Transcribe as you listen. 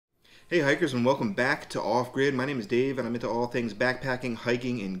Hey hikers, and welcome back to Off Grid. My name is Dave and I'm into all things backpacking,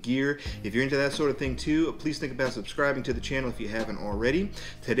 hiking, and gear. If you're into that sort of thing too, please think about subscribing to the channel if you haven't already.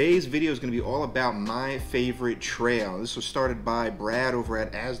 Today's video is going to be all about my favorite trail. This was started by Brad over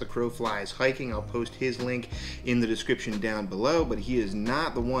at As the Crow Flies Hiking. I'll post his link in the description down below, but he is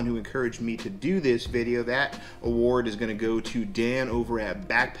not the one who encouraged me to do this video. That award is going to go to Dan over at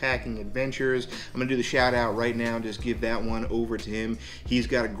Backpacking Adventures. I'm going to do the shout out right now, just give that one over to him. He's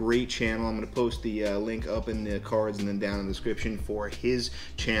got a great channel. I'm going to post the link up in the cards and then down in the description for his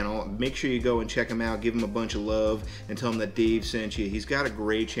channel. Make sure you go and check him out, give him a bunch of love, and tell him that Dave sent you. He's got a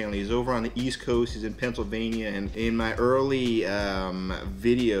great channel. He's over on the East Coast. He's in Pennsylvania, and in my early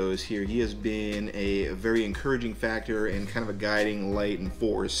videos here, he has been a very encouraging factor and kind of a guiding light and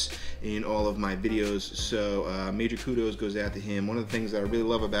force in all of my videos. So major kudos goes out to him. One of the things that I really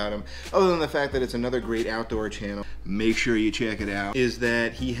love about him, other than the fact that it's another great outdoor channel, make sure you check it out, is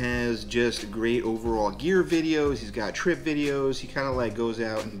that he has just great overall gear videos. He's got trip videos. He kind of like goes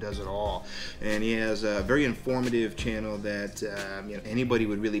out and does it all, and he has a very informative channel that you know, anybody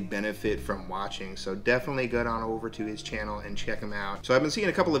would really benefit from watching. So definitely get on over to his channel and check him out. So I've been seeing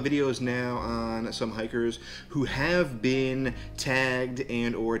a couple of videos now on some hikers who have been tagged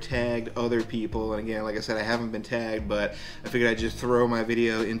and or tagged other people, and again, like I said, I haven't been tagged, but I figured I'd just throw my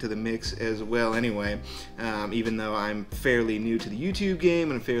video into the mix as well anyway, even though I'm fairly new to the YouTube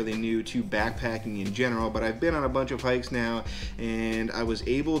game and fairly new to backpacking in general. But I've been on a bunch of hikes now, and I was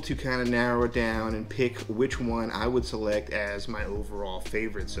able to kind of narrow it down and pick which one I would select as my overall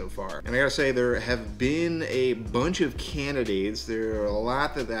favorite so far. And I gotta say, there have been a bunch of candidates. There are a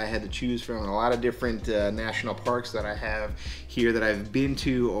lot that I had to choose from, a lot of different national parks that I have here that I've been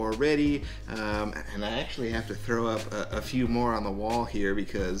to already, and I actually have to throw up a few more on the wall here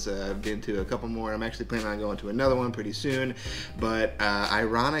because I've been to a couple more. I'm actually planning on going to another one pretty soon, but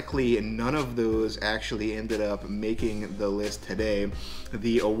ironically, none of those actually ended up making the list today.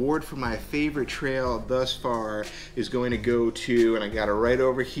 The award for my favorite trail thus far is going to go to, and I got it right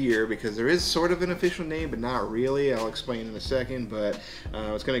over here because there is sort of an official name, but not really. I'll explain in a second, but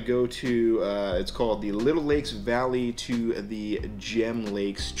it's going to go to, it's called the Little Lakes Valley to the Gem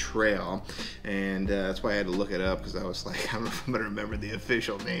Lakes Trail, and that's why I had to look it up, because I was like, I don't know if I'm going to remember the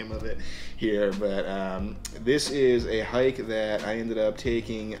official name of it here, but this is a hike that I ended up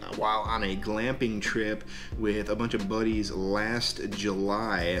taking while on a glamping trip with a bunch of buddies last July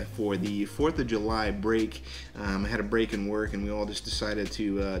for the 4th of July break. I had a break in work, and we all just decided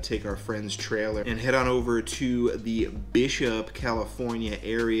to take our friend's trailer and head on over to the Bishop, California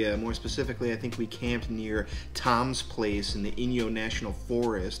area. More specifically, I think we camped near Tom's Place in the Inyo National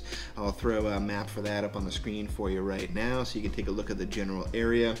Forest. I'll throw a map for that up on the screen for you right now so you can take a look at the general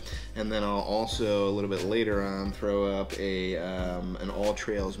area, and then I'll also a little bit later on throw up a an all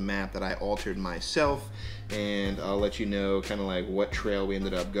trails map that I altered myself, and I'll let you know kind of like what trail we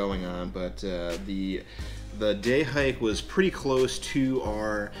ended up going on. But the day hike was pretty close to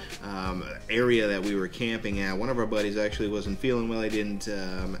our area that we were camping at. One of our buddies actually wasn't feeling well. He didn't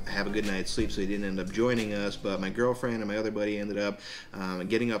have a good night's sleep, so he didn't end up joining us, but my girlfriend and my other buddy ended up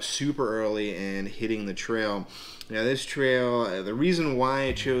getting up super early and hitting the trail. Now this trail, the reason why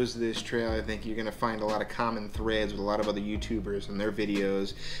I chose this trail, I think you're going to find a lot of common threads with a lot of other YouTubers and their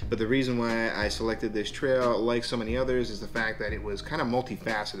videos, but the reason why I selected this trail, like so many others, is the fact that it was kind of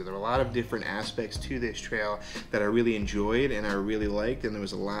multifaceted. There were a lot of different aspects to this trail that I really enjoyed and I really liked, and there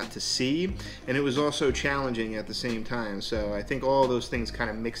was a lot to see, and it was also challenging at the same time. So I think all those things kind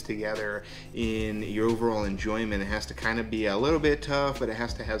of mixed together in your overall enjoyment. It has to kind of be a little bit tough, but it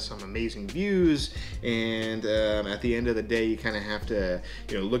has to have some amazing views, and at the end of the day, you kind of have to,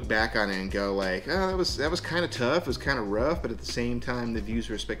 you know, look back on it and go like, oh, that was kind of tough, it was kind of rough, but at the same time, the views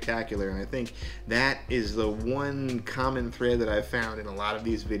were spectacular. And I think that is the one common thread that I've found in a lot of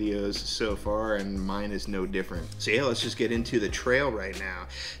these videos so far, and mine is no different. So yeah, let's just get into the trail right now.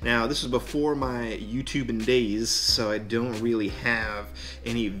 Now, this is before my YouTubing days, so I don't really have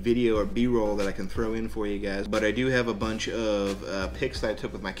any video or B-roll that I can throw in for you guys, but I do have a bunch of pics that I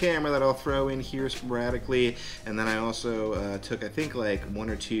took with my camera that I'll throw in here sporadically. And then I also took, I think, like one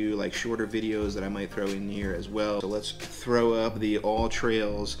or two like shorter videos that I might throw in here as well. So let's throw up the All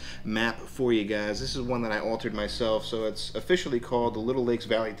Trails map for you guys. This is one that I altered myself, so it's officially called the Little Lakes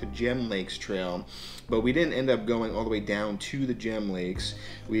Valley to Gem Lakes Trail. But we didn't end up going all the way down to the Gem Lakes.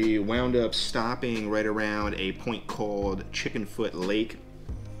 We wound up stopping right around a point called Chicken Foot Lake.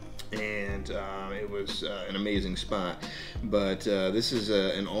 and it was an amazing spot. But this is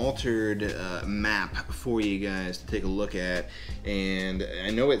an altered map for you guys to take a look at, and I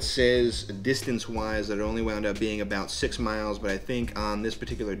know it says distance-wise that it only wound up being about 6 miles, but I think on this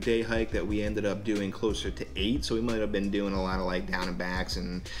particular day hike that we ended up doing closer to 8, so we might have been doing a lot of like down and backs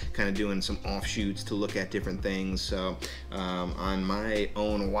and kind of doing some offshoots to look at different things. So on my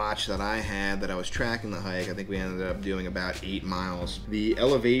own watch that I had that I was tracking the hike, I think we ended up doing about 8 miles. The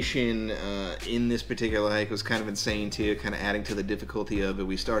elevation in this particular hike was kind of insane too, kind of adding to the difficulty of it.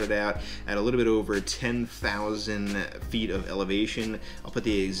 We started out at a little bit over 10,000 feet of elevation. I'll put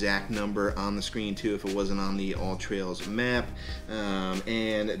the exact number on the screen too if it wasn't on the All Trails map.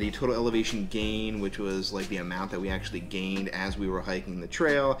 And the total elevation gain, which was like the amount that we actually gained as we were hiking the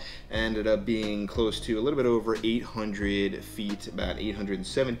trail, ended up being close to a little bit over 800 feet, about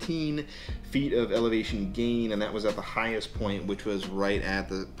 817 feet of elevation gain, and that was at the highest point, which was right at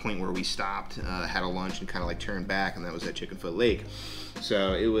the point where we stopped, had a lunch, and kind of like turned back, and that was at Chicken Foot Lake.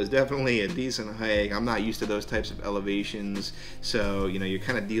 So it was definitely a decent hike. I'm not used to those types of elevations, so you know, you're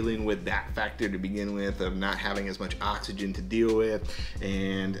kind of dealing with that factor to begin with, of not having as much oxygen to deal with,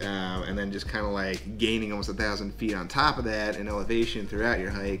 and then just kind of like gaining almost 1,000 feet on top of that in elevation throughout your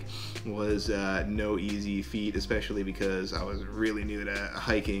hike was no easy feat, especially because I was really new to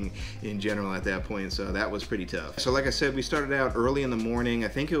hiking in general at that point, so that was pretty tough. So like I said, we started out early in the morning. I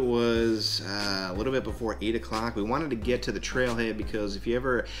think it was a little bit before 8 o'clock. We wanted to get to the trailhead because if you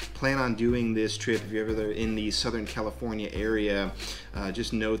ever plan on doing this trip, if you're ever in the Southern California area,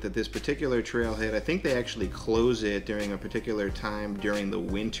 just note that this particular trailhead, I think they actually close it during a particular time during the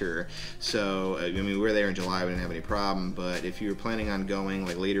winter. So I mean, we were there in July, we didn't have any problem, but if you're planning on going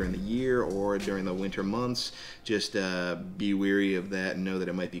like later in the year or during the winter months, just be wary of that and know that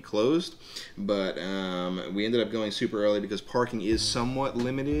it might be closed. But we ended up going super early because parking is somewhat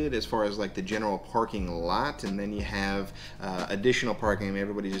limited as far as like the general parking lot, and then you have additional parking. I mean,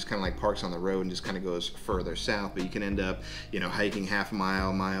 everybody just kind of like parks on the road and just kind of goes further south, but you can end up, you know, hiking half a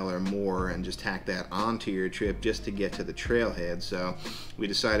mile, mile or more, and just tack that onto your trip just to get to the trailhead. So we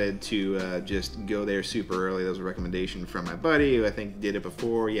decided to just go there super early. That was a recommendation from my buddy, who I think did it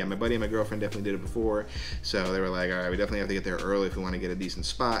before. Yeah, my buddy and my girlfriend definitely did it before, so they were like, all right, we definitely have to get there early if we want to get a decent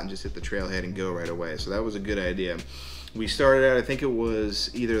spot and just hit the trailhead and go right away. So that was a good idea. We started out, I think it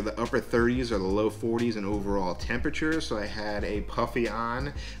was either the upper 30s or the low 40s in overall temperature, so I had a puffy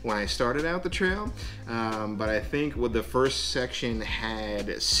on when I started out the trail, but I think with the first section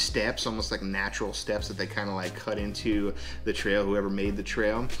had steps, almost like natural steps that they kind of like cut into the trail, whoever made the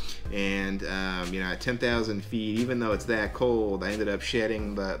trail, and you know, at 10,000 feet, even though it's that cold, I ended up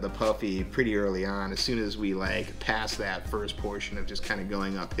shedding the puffy pretty early on, as soon as we like passed that first portion of just kind of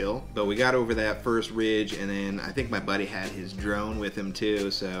going uphill. But we got over that first ridge, and then I think my buddy had his drone with him too,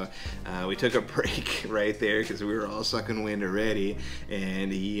 so we took a break right there because we were all sucking wind already,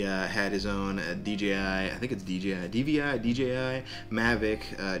 and he had his own DJI, I think it's DJI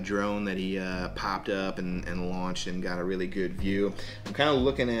Mavic drone that he popped up and launched and got a really good view. I'm kind of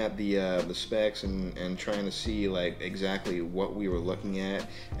looking at the specs and trying to see like exactly what we were looking at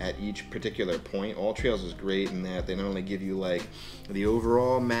each particular point. All Trails is great in that they not only give you like the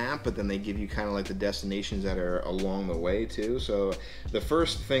overall map, but then they give you kind of like the destinations that are along the way too. So the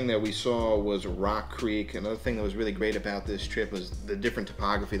first thing that we saw was Rock Creek. Another thing that was really great about this trip was the different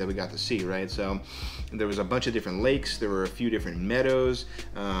topography that we got to see, right? So there was a bunch of different lakes, there were a few different meadows,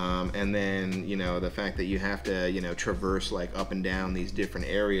 and then, you know, the fact that you have to, you know, traverse like up and down these different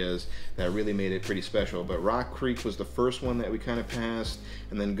areas, that really made it pretty special. But Rock Creek was the first one that we kind of passed,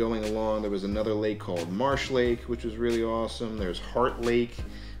 and then going along there was another lake called Marsh Lake, which was really awesome. There's Heart Lake,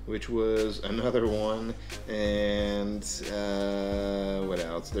 which was another one, and what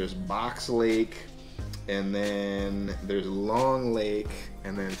else? There's Box Lake, and then there's Long Lake,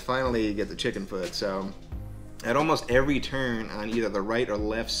 and then finally you get the Chicken Foot. So at almost every turn on either the right or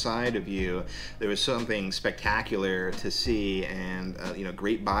left side of you, there was something spectacular to see, and you know,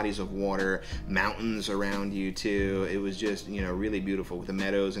 great bodies of water, mountains around you too. It was just, you know, really beautiful with the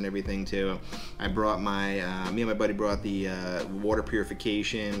meadows and everything too. I brought my, me and my buddy brought the water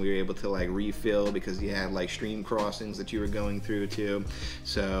purification. We were able to like refill because you had like stream crossings that you were going through too.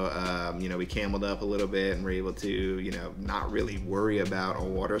 So you know, we cameled up a little bit and were able to, you know, not really worry about a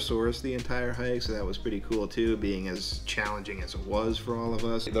water source the entire hike. So that was pretty cool too. to, being as challenging as it was for all of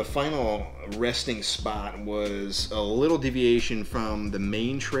us. The final resting spot was a little deviation from the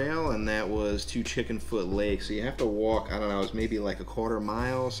main trail, and that was to Chickenfoot Lake. So you have to walk, I don't know, it's maybe like a quarter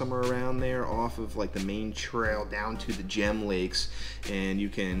mile, somewhere around there, off of like the main trail down to the Gem Lakes, and you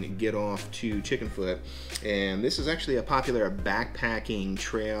can get off to Chickenfoot. And this is actually a popular backpacking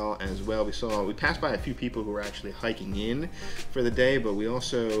trail as well. We passed by a few people who were actually hiking in for the day, but we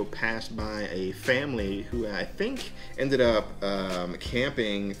also passed by a family who I think ended up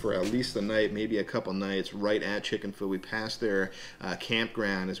camping for at least the night, maybe a couple nights, right at Chickenfoot. We passed their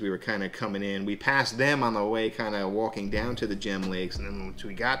campground as we were kind of coming in. We passed them on the way, kind of walking down to the Gem Lakes, and then once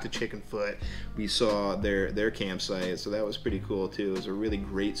we got to Chickenfoot, we saw their campsite. So that was pretty cool too. It was a really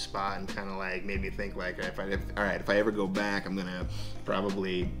great spot, and kind of like made me think like, if I ever go back, I'm gonna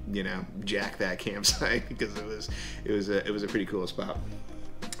probably, you know, jack that campsite because it was a pretty cool spot.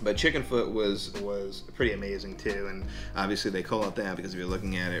 But Chickenfoot was pretty amazing too, and obviously they call it that because if you're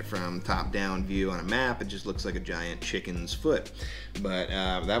looking at it from top-down view on a map, it just looks like a giant chicken's foot. But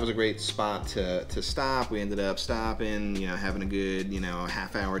that was a great spot to stop. We ended up stopping, you know, having a good, you know,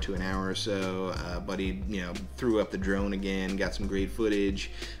 half hour to an hour or so. Buddy, you know, threw up the drone again, got some great footage.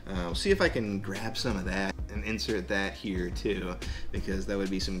 See if I can grab some of that and insert that here too, because that would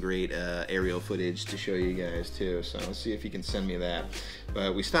be some great aerial footage to show you guys too. So let's see if you can send me that.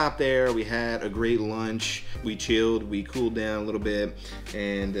 But we stopped there, we had a great lunch, we chilled, we cooled down a little bit,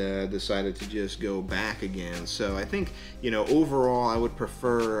 and decided to just go back again. So I think, you know, overall I would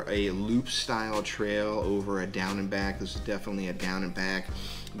prefer a loop style trail over a down and back. This is definitely a down and back.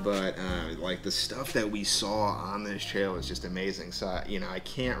 But like the stuff that we saw on this trail was just amazing. So, you know, I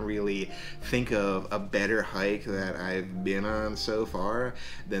can't really think of a better hike that I've been on so far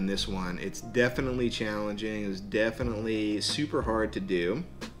than this one. It's definitely challenging. It was definitely super hard to do.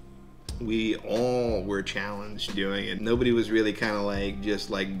 We all were challenged doing it. Nobody was really kind of like just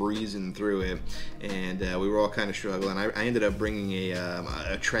like breezing through it, and we were all kind of struggling. I ended up bringing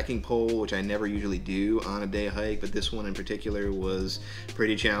a trekking pole, which I never usually do on a day hike, but this one in particular was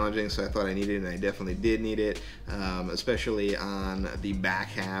pretty challenging, so I thought I needed it, and I definitely did need it, especially on the back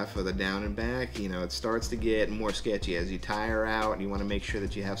half of the down and back. You know, it starts to get more sketchy as you tire out, and you want to make sure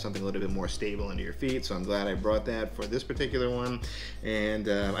that you have something a little bit more stable under your feet, so I'm glad I brought that for this particular one. And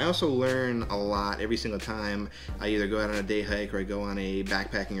I also learned a lot every single time I either go out on a day hike or I go on a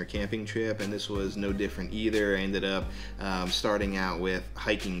backpacking or camping trip, and this was no different either. I ended up starting out with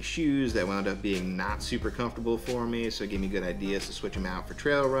hiking shoes that wound up being not super comfortable for me, so it gave me good ideas to switch them out for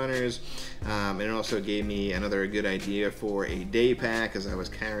trail runners, and it also gave me another good idea for a day pack, as I was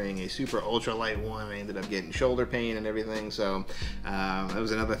carrying a super ultra light one. I ended up getting shoulder pain and everything, so that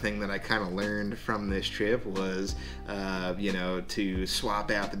was another thing that I kind of learned from this trip was you know, to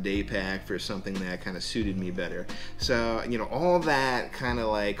swap out the day pack for something that kind of suited me better. So, you know, all that kind of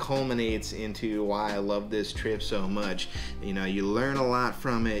like culminates into why I love this trip so much. You know, you learn a lot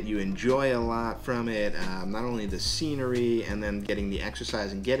from it, you enjoy a lot from it, not only the scenery and then getting the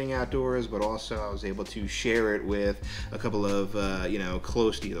exercise and getting outdoors, but also I was able to share it with a couple of, you know,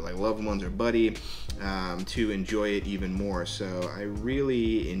 close to either like loved ones or buddy, to enjoy it even more. So I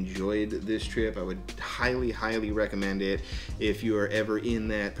really enjoyed this trip. I would highly, highly recommend it if you are ever in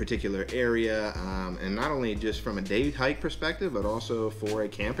that particular area, and not only just from a day hike perspective, but also for a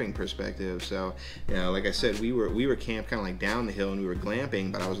camping perspective. So, you know, like I said, we were camped kind of like down the hill and we were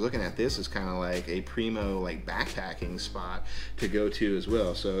glamping, but I was looking at this as kind of like a primo like backpacking spot to go to as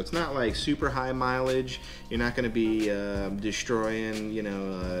well. So it's not like super high mileage. You're not going to be destroying, you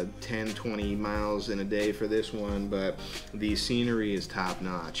know, 10-20 miles in a day for this one, but the scenery is top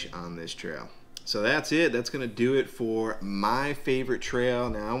notch on this trail. So that's it. That's going to do it for my favorite trail.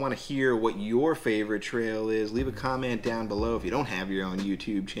 Now I want to hear what your favorite trail is. Leave a comment down below if you don't have your own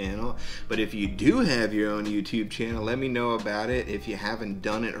YouTube channel. But if you do have your own YouTube channel, let me know about it. If you haven't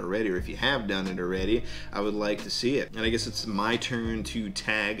done it already, or if you have done it already, I would like to see it. And I guess it's my turn to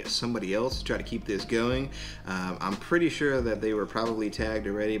tag somebody else to try to keep this going. I'm pretty sure that they were probably tagged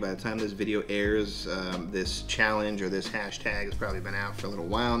already by the time this video airs. This challenge or this hashtag has probably been out for a little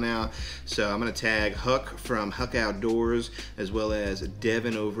while now. So I'm going to tag Huck from Huck Outdoors, as well as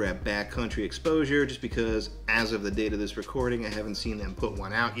Devin over at Backcountry Exposure, just because as of the date of this recording I haven't seen them put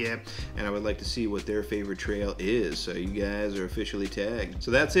one out yet, and I would like to see what their favorite trail is. So you guys are officially tagged.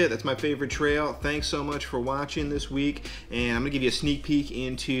 So that's it. That's my favorite trail. Thanks so much for watching this week, and I'm gonna give you a sneak peek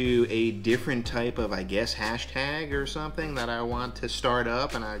into a different type of, I guess, hashtag or something that I want to start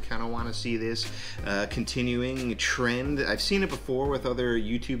up, and I kind of want to see this continuing trend. I've seen it before with other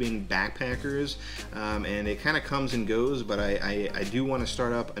YouTubing backpackers years, and it kind of comes and goes, but I do want to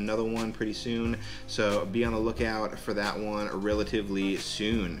start up another one pretty soon, so be on the lookout for that one relatively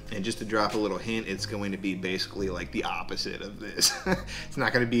soon. And just to drop a little hint, it's going to be basically like the opposite of this. It's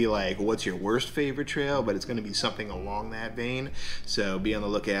not going to be like what's your worst favorite trail, but it's going to be something along that vein, so be on the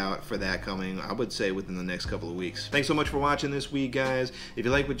lookout for that coming, I would say, within the next couple of weeks. Thanks so much for watching this week, guys. If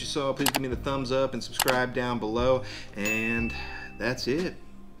you like what you saw, please give me the thumbs up and subscribe down below, and that's it.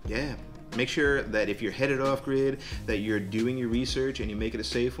 Yeah, make sure that if you're headed off grid that you're doing your research and you make it a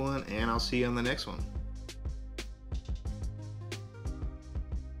safe one, and I'll see you on the next one.